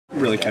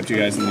really kept you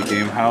guys in the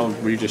game? How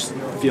were you just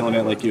feeling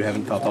it like you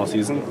haven't felt all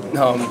season?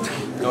 No,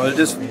 it's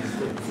just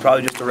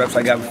probably just the reps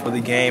I got before the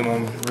game.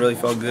 Really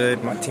felt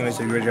good. My teammates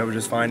did a great job of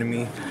just finding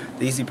me.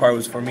 The easy part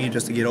was for me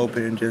just to get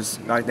open and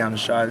just knock down the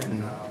shot,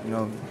 and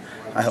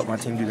I helped my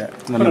team do that.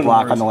 And then the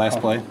block on the last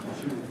play.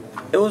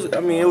 It was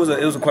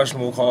a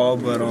questionable call,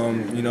 but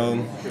you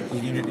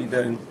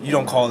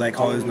don't call that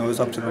call. It's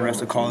up to the refs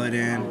to call it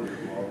in.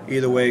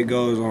 Either way it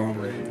goes,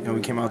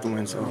 we came out the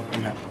win, so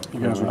I'm happy.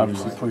 You guys were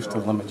obviously pushed to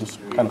the limit. Just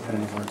kind of put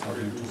in the words how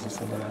huge was this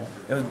thing?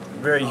 It was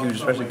very huge,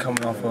 especially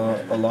coming off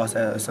a loss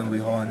at Assembly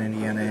Hall in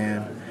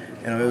Indiana,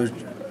 and it was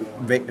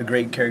a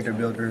great character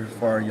builder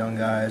for our young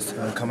guys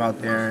to come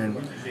out there and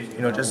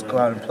just go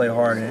out and play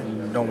hard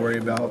and don't worry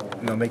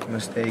about making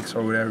mistakes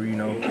or whatever.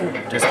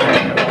 Just keep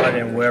playing hard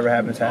and whatever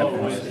happens,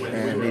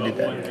 and they did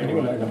that. You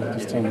were not gonna let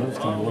this team lose,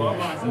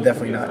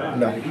 Definitely not.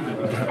 No.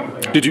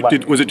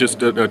 Was it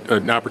just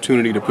an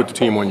opportunity to put the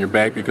team on your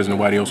back because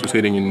nobody else was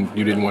hitting and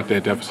you didn't want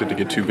that deficit to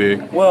get too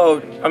big?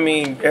 Well,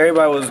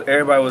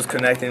 everybody was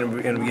connecting in the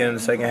beginning of the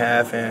second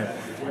half, and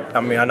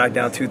I knocked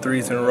down 2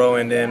 threes in a row,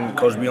 and then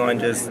Coach Beeline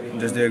just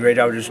did a great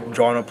job of just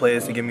drawing up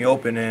plays to get me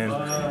open, and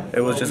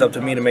it was just up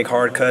to me to make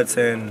hard cuts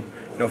and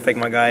fake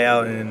my guy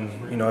out, and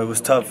it was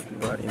tough,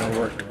 but it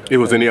worked. It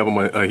was any of them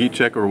a heat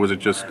check, or was it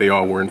just they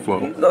all were in flow?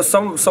 No,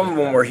 some of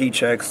them were heat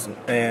checks,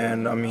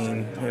 and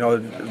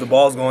the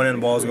ball's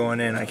going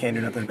in. I can't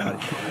do nothing about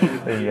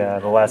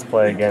it. The last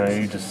play again, are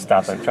you just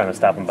trying to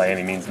stop him by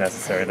any means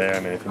necessary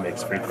there? If he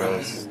makes free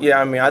throws. Yeah,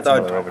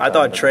 I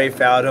thought Trey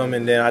fouled him,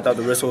 and then I thought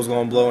the whistle was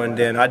going to blow, and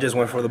then I just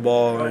went for the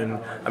ball, and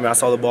I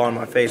saw the ball in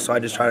my face, so I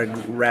just tried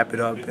to wrap it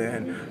up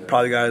and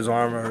probably got his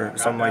arm or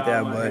something like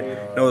that.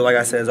 But like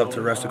I said, it's up to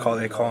the refs to call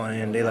that call,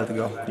 and they let it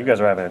go. You guys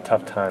were having a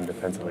tough time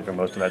defensively for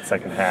most of that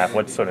second half.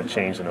 What sort of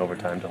changed in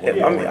overtime to hold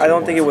you? I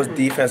don't think it was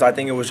defense. I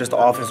think it was just the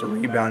offensive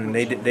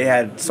rebounding. They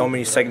had so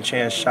many second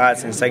chance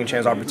shots and second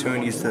chance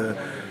opportunities to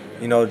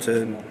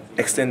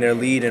extend their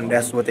lead, and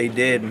that's what they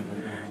did.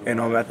 At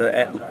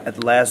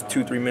the last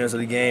 2-3 minutes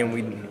of the game,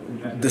 we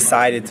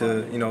decided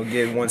to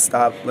get one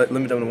stop,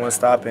 limit them to one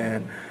stop,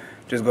 and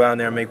just go down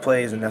there and make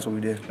plays, and that's what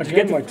we did. A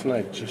game like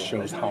tonight just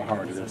shows how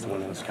hard it is to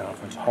win this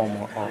conference, home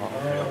or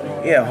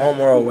away. Yeah, home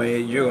or away,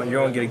 you're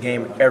gonna get a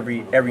game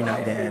every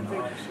night, and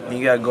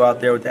you gotta go out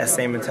there with that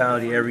same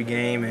mentality every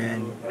game,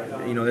 and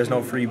there's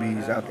no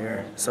freebies out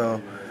there.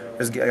 So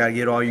just gotta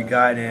get all you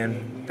got,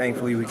 and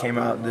thankfully we came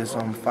out this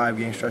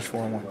 5-game stretch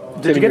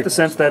 4-1. Did you get the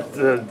sense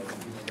that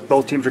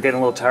both teams were getting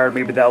a little tired?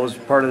 Maybe that was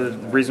part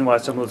of the reason why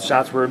some of the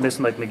shots were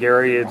missing, like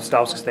McGarry and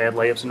Stauskas, they had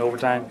layups in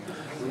overtime?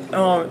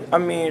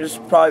 It's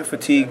probably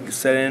fatigue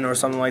set in or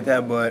something like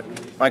that, but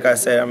like I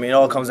said, it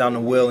all comes down to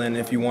will and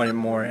if you want it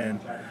more, and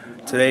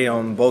today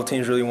both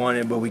teams really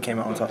wanted it, but we came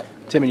out on top.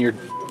 Tim, in your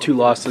 2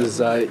 losses,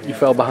 you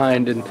fell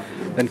behind and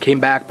then came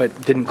back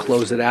but didn't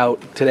close it out.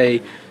 Today,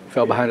 you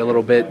fell behind a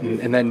little bit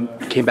and then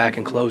came back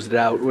and closed it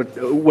out.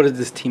 What did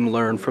this team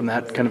learn from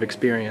that kind of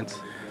experience?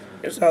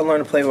 Just got to learn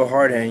to play with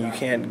heart, and you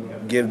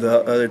can't give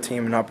the other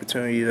team an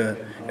opportunity to,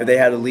 if they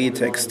had a lead,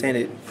 to extend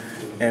it.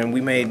 And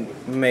we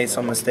made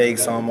some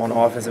mistakes on the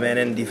offensive end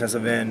and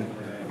defensive end,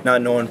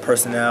 not knowing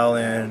personnel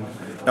and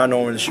not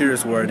knowing where the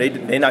shooters were.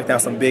 They knocked down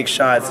some big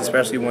shots,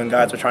 especially when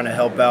guys are trying to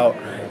help out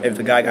if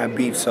the guy got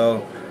beat.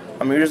 So,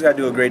 we just got to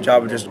do a great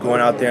job of just going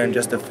out there and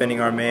just defending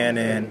our man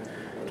and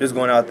just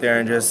going out there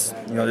and just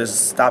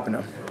stopping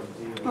them.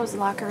 What was the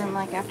locker room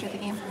like after the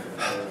game?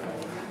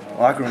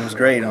 Locker room was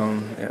great.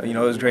 It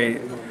was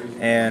great,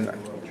 and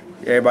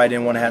everybody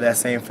didn't want to have that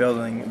same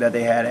feeling that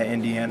they had at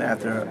Indiana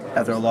after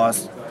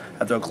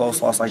a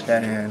close loss like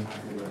that. And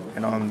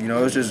it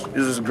was just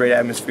a great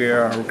atmosphere.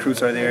 Our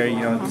recruits are there,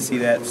 to see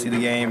the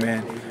game,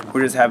 and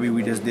we're just happy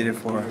we just did it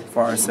for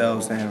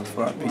ourselves and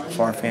for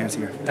our fans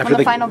here. When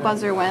the final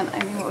buzzer went,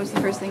 what was the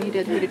first thing you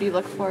did? Who did you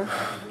look for?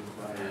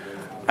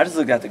 I just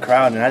looked at the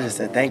crowd and I just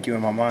said thank you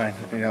in my mind.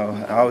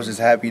 I was just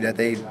happy that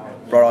they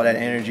brought all that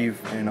energy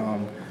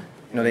and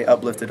they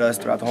uplifted us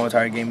throughout the whole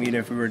entire game, even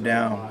if we were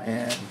down,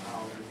 and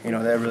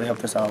that really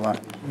helped us out a lot.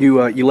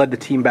 You led the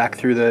team back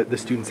through the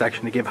student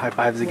section to give high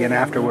fives again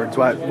afterwards.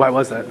 Why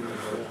was that?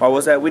 Why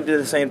was that? We did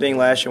the same thing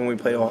last year when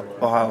we played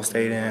Ohio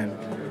State, and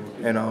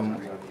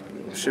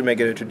should make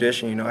it a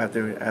tradition.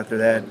 After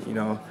that,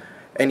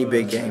 any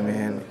big game,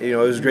 man. It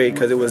was great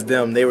because it was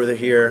them. They were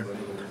here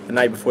the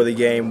night before the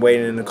game,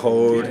 waiting in the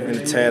cold, in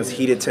the tents,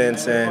 heated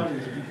tents, and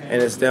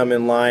it's them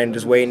in line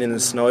just waiting in the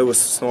snow. It was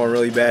snowing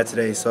really bad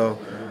today, so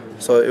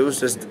it was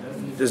just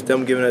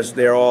them giving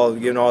all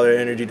their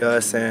energy to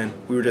us, and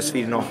we were just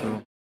feeding off of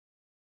them.